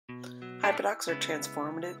HyperDocs are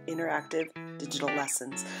transformative, interactive, digital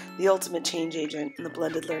lessons, the ultimate change agent in the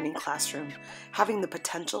blended learning classroom, having the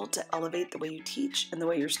potential to elevate the way you teach and the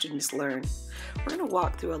way your students learn. We're going to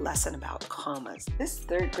walk through a lesson about commas. This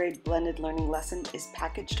third grade blended learning lesson is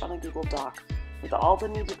packaged on a Google Doc with all the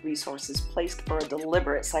needed resources placed for a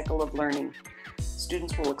deliberate cycle of learning.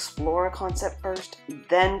 Students will explore a concept first,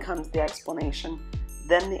 then comes the explanation,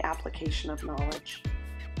 then the application of knowledge.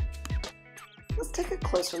 Let's take a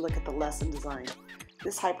closer look at the lesson design.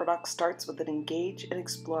 This HyperDoc starts with an engage and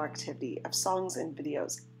explore activity of songs and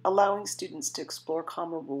videos, allowing students to explore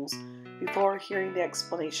comma rules before hearing the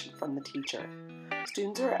explanation from the teacher.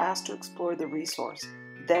 Students are asked to explore the resource,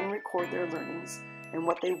 then record their learnings and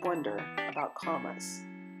what they wonder about commas.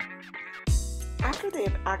 After they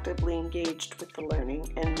have actively engaged with the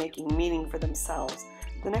learning and making meaning for themselves,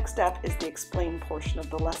 the next step is the explain portion of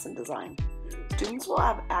the lesson design. Students will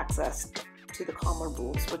have access to the comma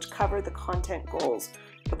rules, which cover the content goals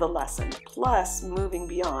for the lesson, plus moving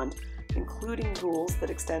beyond, including rules that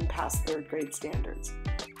extend past third grade standards.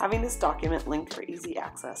 Having this document linked for easy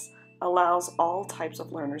access allows all types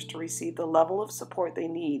of learners to receive the level of support they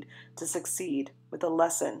need to succeed with a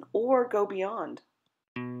lesson or go beyond.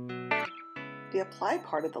 The apply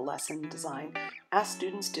part of the lesson design asks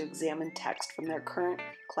students to examine text from their current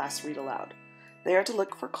class read aloud. They are to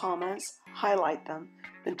look for commas, highlight them,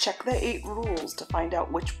 then check the 8 rules to find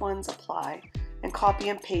out which ones apply, and copy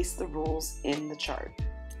and paste the rules in the chart.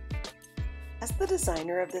 As the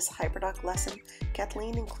designer of this HyperDoc lesson,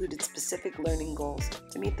 Kathleen included specific learning goals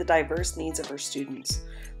to meet the diverse needs of her students.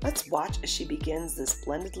 Let's watch as she begins this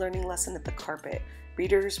blended learning lesson at the carpet,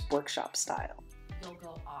 Reader's Workshop style. You'll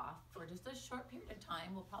go off for just a short period of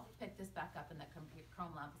time. We'll probably pick this back up in the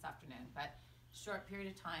Chrome lab this afternoon, but short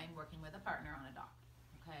period of time working with a partner on a doc,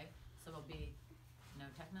 okay? So it'll be no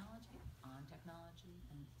technology, on technology,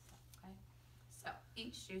 and stuff, okay? So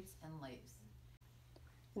each shoots and leaves.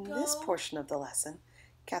 In this portion of the lesson,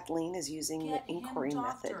 Kathleen is using the inquiry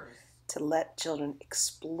method to let children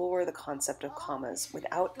explore the concept of commas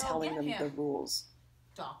without telling them the rules.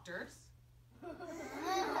 Doctors. Do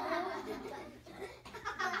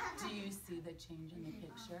you see the change in the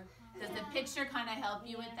picture? Does the picture kind of help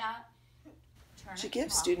you with that? She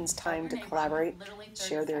gives students time to collaborate,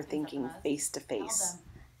 share their thinking face to face.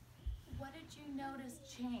 What did you notice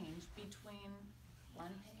change between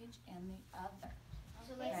one page and the other?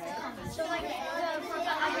 So like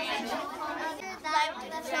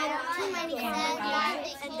too many and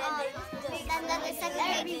then the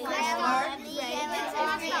second page.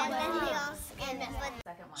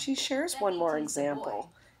 She shares one more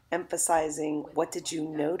example, emphasizing what did you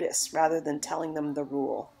notice rather than telling them the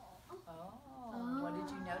rule. What did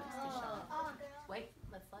you notice, Deshawn? Wait,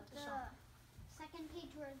 let's let Deshawn. Second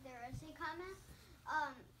page where there is a comma,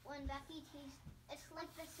 when Becky teased, it's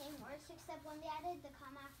like the same words except when they added the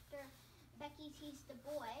comma after Becky teased the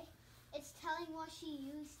boy, it's telling what she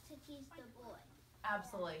used to tease the boy.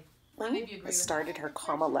 Absolutely. Kathleen has started her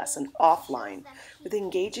comma lesson offline with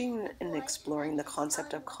engaging and exploring the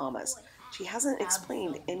concept of commas. She hasn't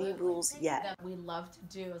explained any rules yet. What we love to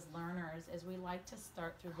do as learners is we like to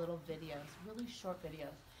start through little videos, really short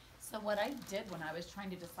videos. So what I did when I was trying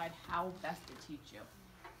to decide how best to teach you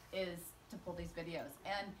is to pull these videos.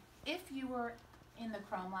 And if you were in the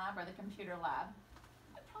Chrome lab or the computer lab,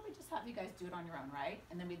 I'd probably just have you guys do it on your own, right?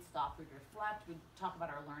 And then we'd stop, we'd reflect, we'd talk about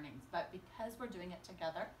our learnings. But because we're doing it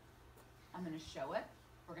together, I'm going to show it,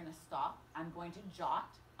 we're going to stop, I'm going to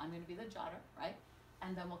jot, I'm going to be the jotter, right?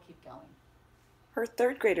 And then we'll keep going. Her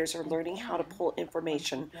third graders are learning how to pull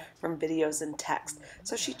information from videos and text,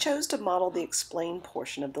 so she chose to model the explain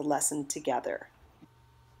portion of the lesson together.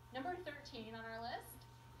 Number 13 on our list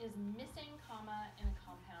is missing comma in a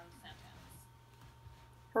compound sentence.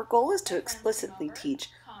 Her goal is to explicitly teach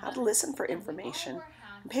how to listen for information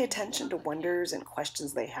and pay attention to wonders and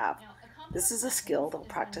questions they have. This is a skill they'll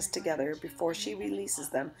practice together before she releases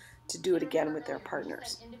them to do it again with their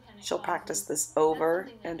partners. She'll practice this over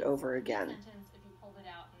and over again.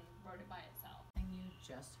 You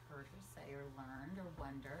just heard her say or learned or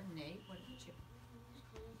wonder. Nate, what did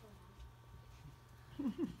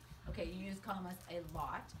you? Okay, you use commas a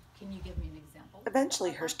lot. Can you give me an example?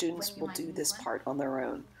 Eventually, her students will do this part on their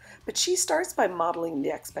own, but she starts by modeling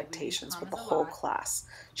the expectations with the whole class.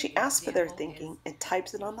 She asks for their thinking and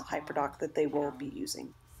types it on the HyperDoc that they will be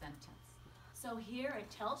using. Sentence. So here it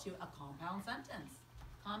tells you a compound sentence.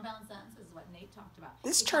 Compound sentences is what Nate talked about.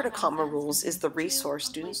 This A chart of compound comma sentence rules is the contains two resource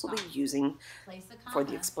complete students will be commas. using Place a for the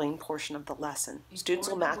comma explained portion of the lesson. before Students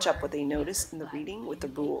will the match up what word they notice in the but reading with the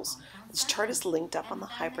in a rules. compound This chart is sentence. linked up on And the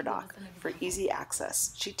then they give HyperDoc us some for examples. easy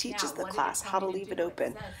access. She teaches Now, the what did it class tell how to me to leave it do? It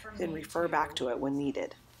open, said for then me refer back to to it when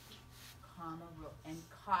needed. comma rule and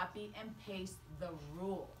copy and paste the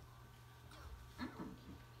rule.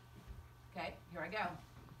 Okay, here I go.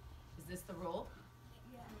 Is this the rule?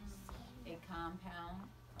 Yes. A compound.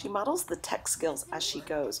 She models the tech skills as she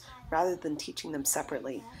goes, rather than teaching them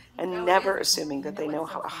separately, and never assuming that they know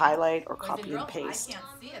how to highlight or copy and paste. I can't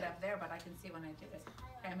see it up there, but I can see it when I do it.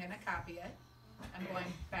 Okay, I'm going to copy it. I'm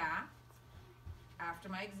going back after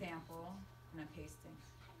my example, and I'm pasting.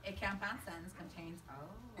 A compound sentence contains,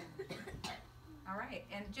 all right,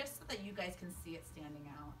 and just so that you guys can see it standing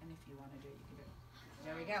out, and if you want to do it, you can do it.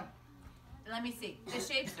 There we go. Let me see. The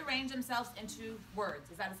shapes arrange themselves into words.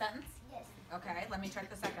 Is that a sentence? Yes. Okay, let me check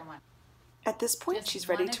the second one. At this point, Just she's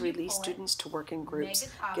ready one to of you release pull it, students to work in groups, make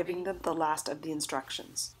a copy. giving them the last of the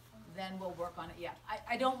instructions. Then we'll work on it. Yeah,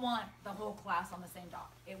 I don't want the whole class on the same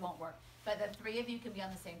doc. It won't work. But the three of you can be on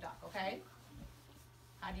the same doc, okay?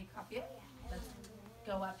 How do you copy it? Let's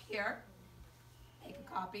go up here, make a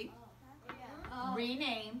copy,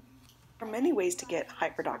 rename. There are many ways to get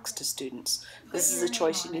HyperDocs to students. This is a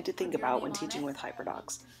choice you need to think about when teaching with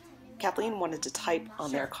HyperDocs. Kathleen wanted to type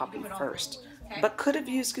on their copy first, but could have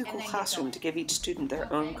used Google Classroom to give each student their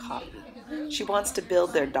own copy. She wants to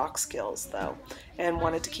build their doc skills, though, and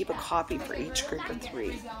wanted to keep a copy for each group of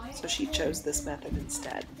 3, so she chose this method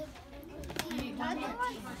instead.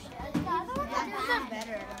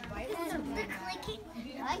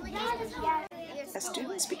 As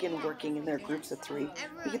students begin working in their groups of 3,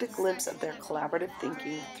 we get a glimpse of their collaborative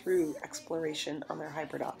thinking through exploration on their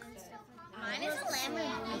HyperDoc. Mine is a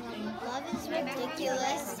Lamborghini. Love is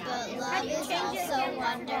ridiculous, but love is also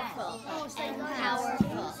wonderful and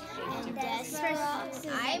powerful and desperate.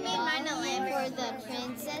 I made mine a Lamborghini for the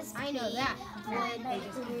princess. I know that. Yeah.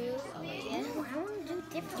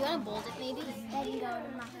 Do you want to bold it maybe?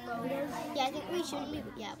 Yeah, I think we should be.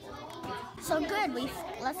 Yeah. So good.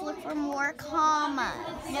 Let's look for more commas.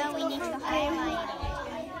 No, we need to highlight it.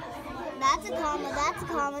 That's a comma. That's a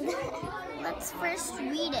comma. Let's first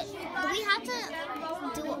read it. Do we have to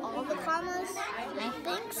do all the commas? I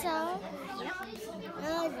think so. Yep.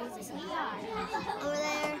 Over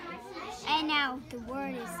there. And now the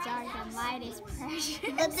word is dark and light is precious.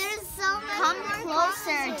 But there's so many. Come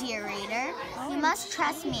closer, dear reader. You must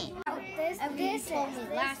trust me. This told me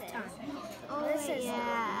last time. This is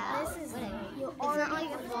you already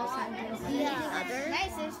like a full sentence. Yeah. My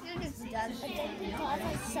sister just does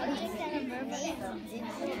Subject and a verb.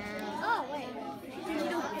 Oh wait.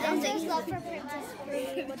 Something's love for Princess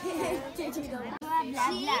Free. Did you know?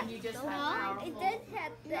 You just have It does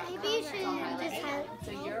have that. Maybe you should just have.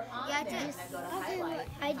 So you're on there, and go to highlight.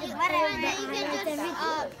 I did whatever. You can just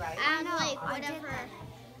add like whatever.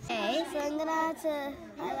 Okay, so I'm gonna have to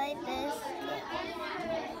highlight this.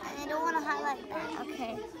 And I don't want to highlight that.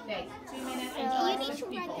 Okay. Okay, 2 minutes. So you need to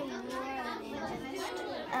write the word.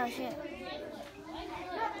 Oh shit.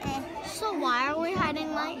 So why are we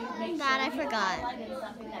hiding like that? I forgot.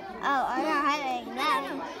 Oh, I'm not hiding that.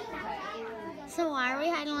 So why are we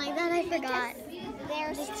hiding like that? I forgot.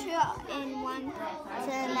 There's 2 in 1.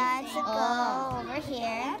 So let's go over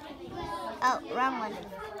here. Oh, wrong one.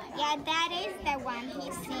 Yeah, that is the one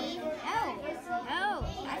he sees. Oh,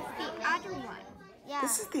 that's the other one. Yeah.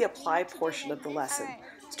 This is the apply portion of the lesson.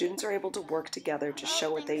 Students are able to work together to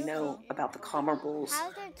show what they know about the comma rules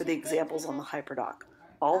for the examples on the HyperDoc.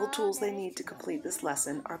 All the tools they need to complete this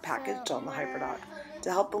lesson are packaged on the HyperDoc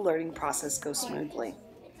to help the learning process go smoothly.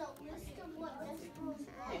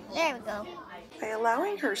 There we go. By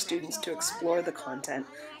allowing her students to explore the content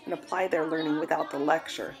and apply their learning without the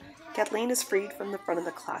lecture, Kathleen is freed from the front of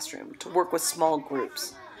the classroom to work with small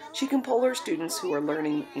groups. She can pull her students who are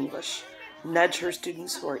learning English, nudge her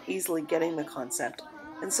students who are easily getting the concept,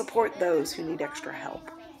 and support those who need extra help.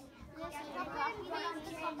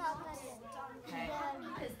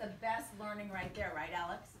 That is the best learning right there, right,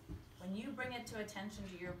 Alex? When you bring it to attention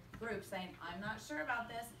to your group saying, I'm not sure about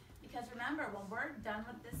this, because remember, when we're done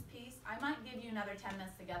with this piece, I might give you another 10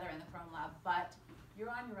 minutes together in the Chrome Lab, but you're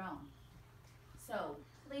on your own. So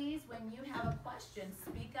please, when you have a question,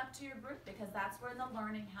 speak up to your group, because that's where the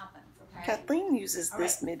learning happens, okay? Kathleen uses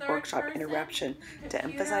this All right, mid-workshop third person, interruption to computer,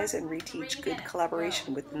 emphasize and reteach 3 good minutes,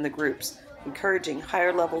 collaboration go. within the groups, encouraging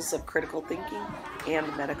higher levels of critical thinking and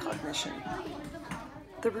metacognition.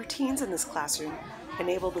 The routines in this classroom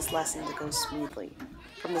enable this lesson to go smoothly.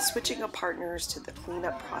 From the switching of partners to the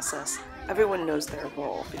cleanup process, everyone knows their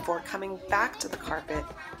role before coming back to the carpet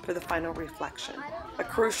for the final reflection, a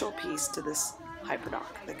crucial piece to this HyperDoc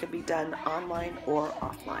that can be done online or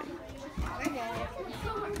offline.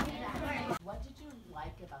 What did you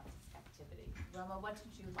like about this activity? Roma, what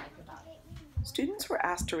did you like about it? Students were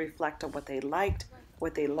asked to reflect on what they liked,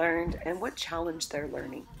 what they learned, and what challenged their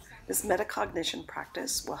learning. This metacognition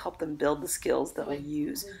practice will help them build the skills that they'll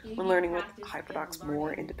use when learning with HyperDocs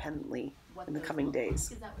more independently in the coming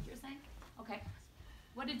days. Is that what you're saying? Okay.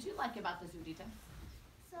 What did you like about this, Udita?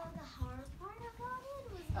 So the hard part about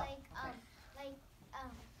it was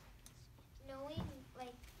knowing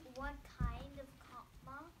what kind of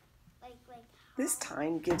comma, This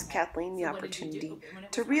time gives Kathleen the opportunity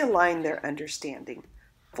to realign their understanding,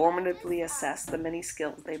 formatively assess the many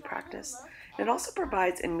skills they practice, and it also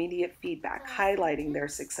provides immediate feedback highlighting their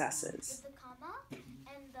successes. with the comma,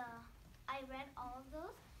 and I read all of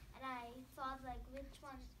those, and I thought which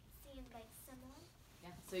one seemed similar.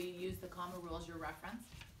 Yeah. So you used the comma rule as your reference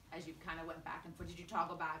as you kind of went back and forth. Did you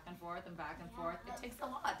toggle back and forth and back and forth? It takes a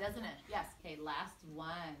lot, doesn't it? Yes. Okay, last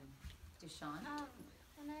one. Deshaun?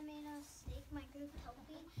 When I made a mistake, my group helped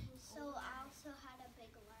me, so I also had a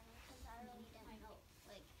big learning because I really didn't know.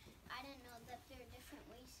 I didn't know that there are different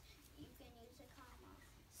ways you can use a comma.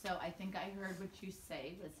 So I think I heard what you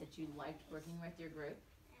say was that you liked working with your group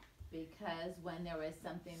because when there was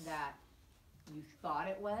something that you thought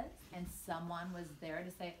it was and someone was there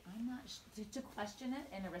to say, I'm not to question it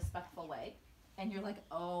in a respectful way, and you're like,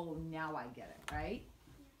 oh, now I get it, right?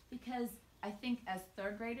 Because I think as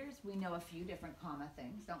third graders, we know a few different comma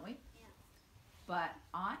things, don't we? Yeah. But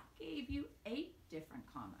I gave you 8 different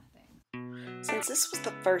comma things. Since this was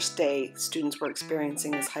the first day students were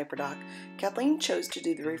experiencing this HyperDoc, Kathleen chose to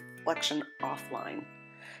do the reflection offline.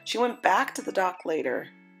 She went back to the doc later,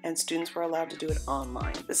 and students were allowed to do it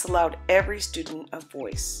online. This allowed every student a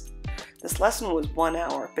voice. This lesson was 1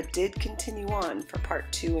 hour, but did continue on for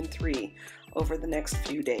part 2 and 3 over the next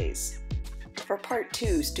few days. For part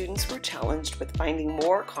 2, students were challenged with finding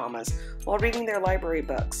more commas while reading their library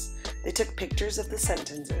books. They took pictures of the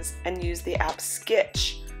sentences and used the app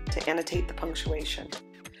Sketch to annotate the punctuation.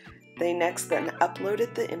 They next then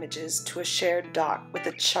uploaded the images to a shared doc with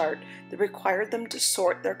a chart that required them to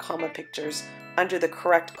sort their comma pictures under the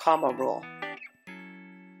correct comma rule.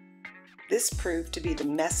 This proved to be the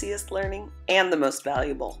messiest learning and the most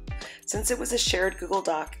valuable. Since it was a shared Google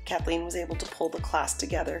Doc, Kathleen was able to pull the class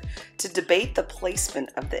together to debate the placement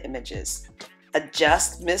of the images,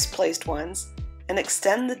 adjust misplaced ones, and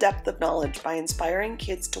extend the depth of knowledge by inspiring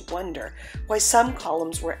kids to wonder why some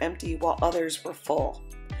columns were empty while others were full.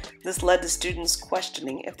 This led to students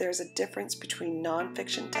questioning if there is a difference between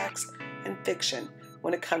nonfiction text and fiction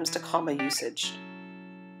when it comes to comma usage.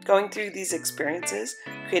 Going through these experiences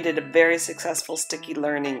created a very successful sticky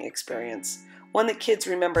learning experience, one that kids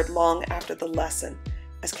remembered long after the lesson,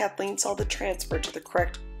 as Kathleen saw the transfer to the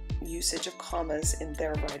correct usage of commas in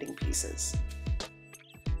their writing pieces.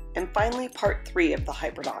 And finally, part 3 of the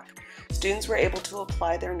HyperDoc. Students were able to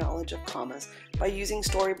apply their knowledge of commas by using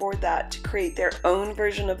Storyboard That to create their own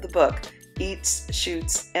version of the book, Eats,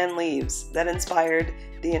 Shoots, and Leaves, that inspired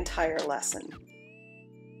the entire lesson.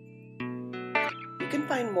 You can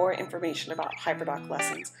find more information about HyperDoc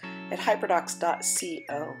lessons at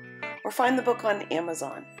hyperdocs.co or find the book on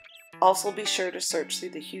Amazon. Also be sure to search through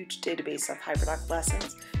the huge database of HyperDoc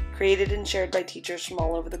lessons created and shared by teachers from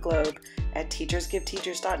all over the globe at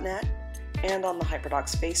teachersgiveteachers.net and on the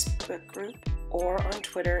HyperDocs Facebook group or on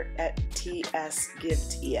Twitter at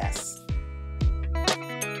TSGiveTS.